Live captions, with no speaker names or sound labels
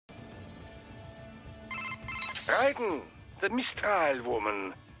Raiden, the Mistral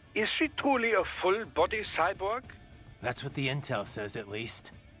woman, is she truly a full-body cyborg? That's what the intel says, at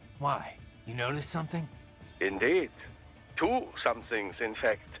least. Why? You notice something? Indeed. Two somethings, in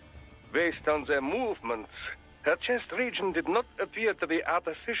fact. Based on their movements, her chest region did not appear to be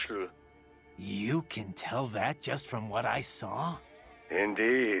artificial. You can tell that just from what I saw?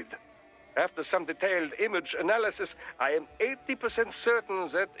 Indeed. After some detailed image analysis, I am 80% certain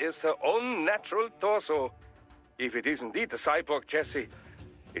that is her own natural torso. If it is indeed a cyborg chassis,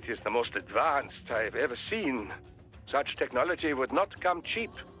 it is the most advanced I've ever seen. Such technology would not come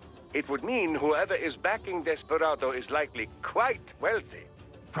cheap. It would mean whoever is backing Desperado is likely quite wealthy.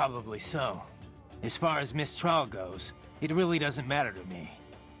 Probably so. As far as Mistral goes, it really doesn't matter to me.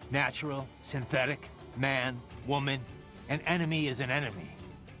 Natural, synthetic, man, woman, an enemy is an enemy.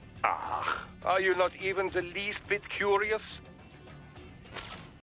 Ah, are you not even the least bit curious?